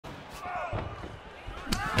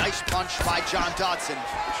Nice punch by John Dodson.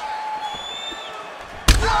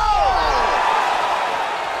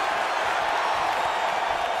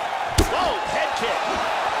 Whoa, head kick.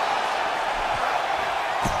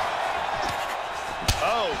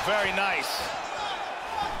 Oh, very nice.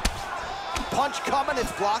 Punch coming,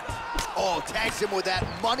 it's blocked. Oh, tags him with that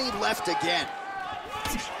money left again.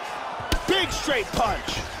 Big straight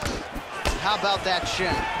punch. How about that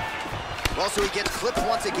shin? Well, so he gets clipped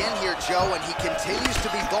once again here, Joe, and he continues to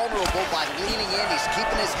be vulnerable by leaning in. He's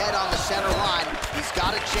keeping his head on the center line. He's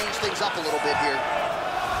got to change things up a little bit here.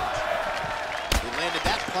 He landed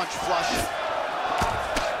that punch flush.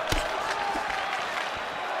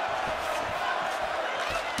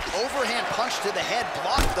 Overhand punch to the head,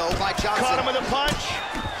 blocked, though, by Johnson. Caught him with a punch.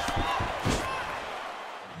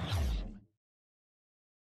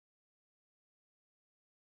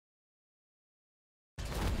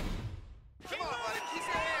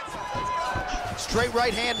 Straight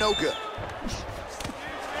right hand, no good.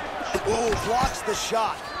 Ooh, blocks the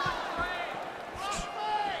shot.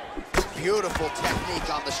 Beautiful technique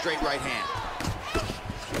on the straight right hand.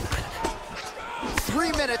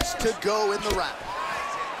 3 minutes to go in the round.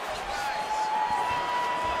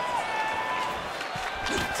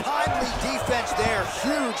 Timely defense there,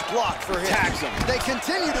 huge block for him. Tags him. They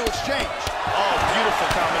continue to exchange. Oh, beautiful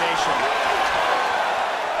combination.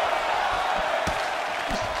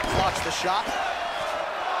 Blocks the shot.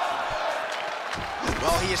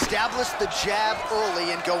 Well, he established the jab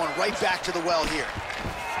early and going right back to the well here.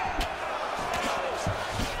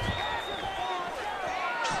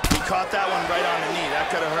 He caught that one right on the knee. That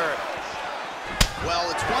could have hurt. Well,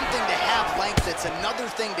 it's one thing to have length, it's another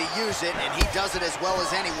thing to use it, and he does it as well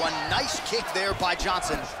as anyone. Nice kick there by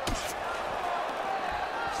Johnson.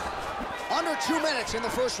 Under 2 minutes in the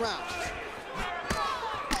first round.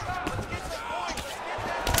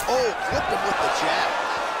 Oh, clipped him with the jab.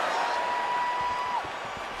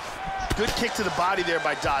 Good kick to the body there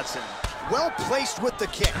by Dodson. Well placed with the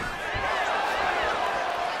kick.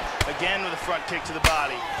 Again with a front kick to the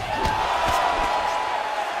body.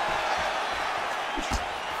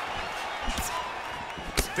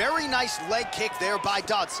 Very nice leg kick there by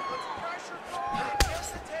Dodson.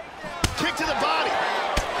 Kick to the body.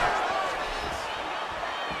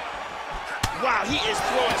 Wow, he is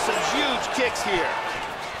throwing some huge kicks here.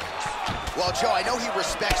 Well, Joe, I know he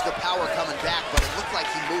respects the power coming back, but it looked like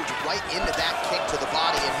he moved right into that kick to the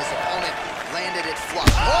body, and his opponent landed it flush.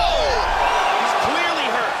 Oh! He's clearly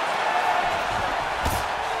hurt.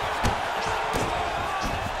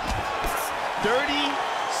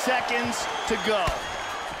 Seconds to go.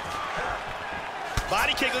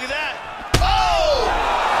 Body kick, look at that. Oh!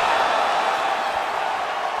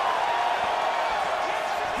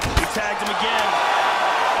 He tagged him again.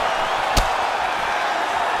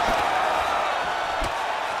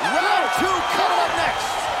 Round 2 coming up next.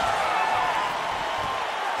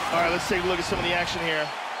 All right, let's take a look at some of the action here.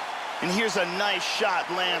 And here's a nice shot,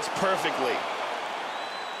 lands perfectly.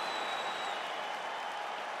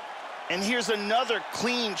 And here's another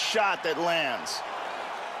clean shot that lands.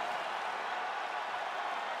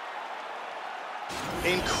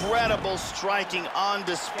 Incredible striking on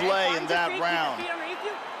display in that round. Hit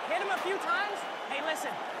him a few times. Hey,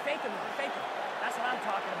 listen, fake him. That's what I'm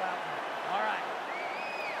talking about. All right.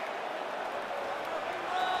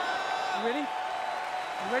 You ready?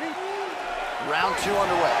 You ready? Round 2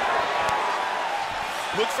 underway.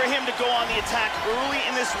 Look for him to go on the attack early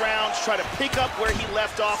in this round to try to pick up where he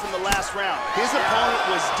left off in the last round. His opponent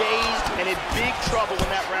was dazed and in big trouble when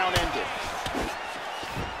that round ended.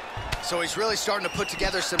 So he's really starting to put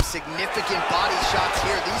together some significant body shots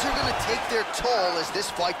here. These are going to take their toll as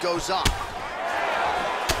this fight goes on.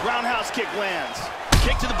 Roundhouse kick lands.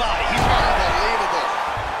 Kick to the body. He's unbelievable.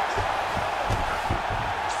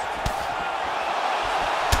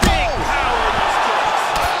 Big power in those kicks.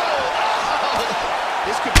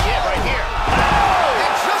 This could be it right here.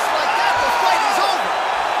 And just like that, the fight is over.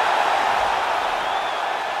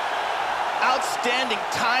 Outstanding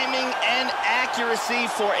timing and accuracy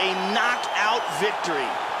for a knockout victory.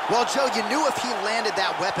 Well, Joe, you knew if he landed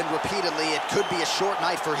that weapon repeatedly, it could be a short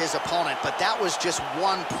night for his opponent, but that was just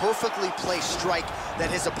one perfectly placed strike that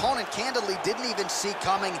his opponent candidly didn't even see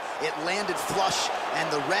coming. It landed flush,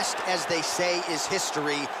 and the rest, as they say, is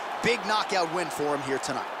history. Big knockout win for him here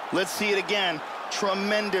tonight. Let's see it again.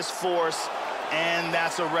 Tremendous force, and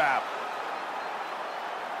that's a wrap.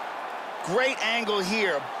 Great angle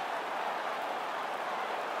here.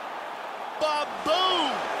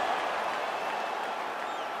 Ba-boom!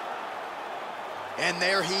 And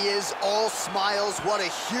there he is, all smiles. What a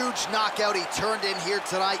huge knockout he turned in here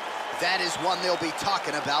tonight. That is one they'll be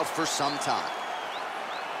talking about for some time.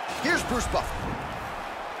 Here's Bruce Buffer.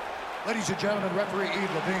 Ladies and gentlemen, referee Eve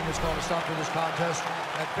Levine is going to stop for this contest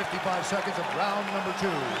at 55 seconds of round number 2.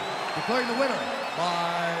 Declaring the winner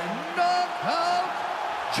by knockout,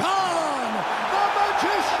 John the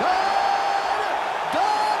Magician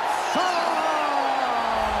Dodson!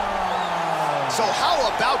 So how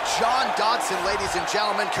about John Dodson, ladies and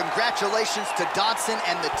gentlemen? Congratulations to Dodson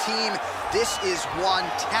and the team. This is one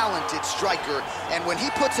talented striker, and when he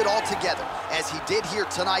puts it all together, as he did here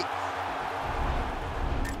tonight,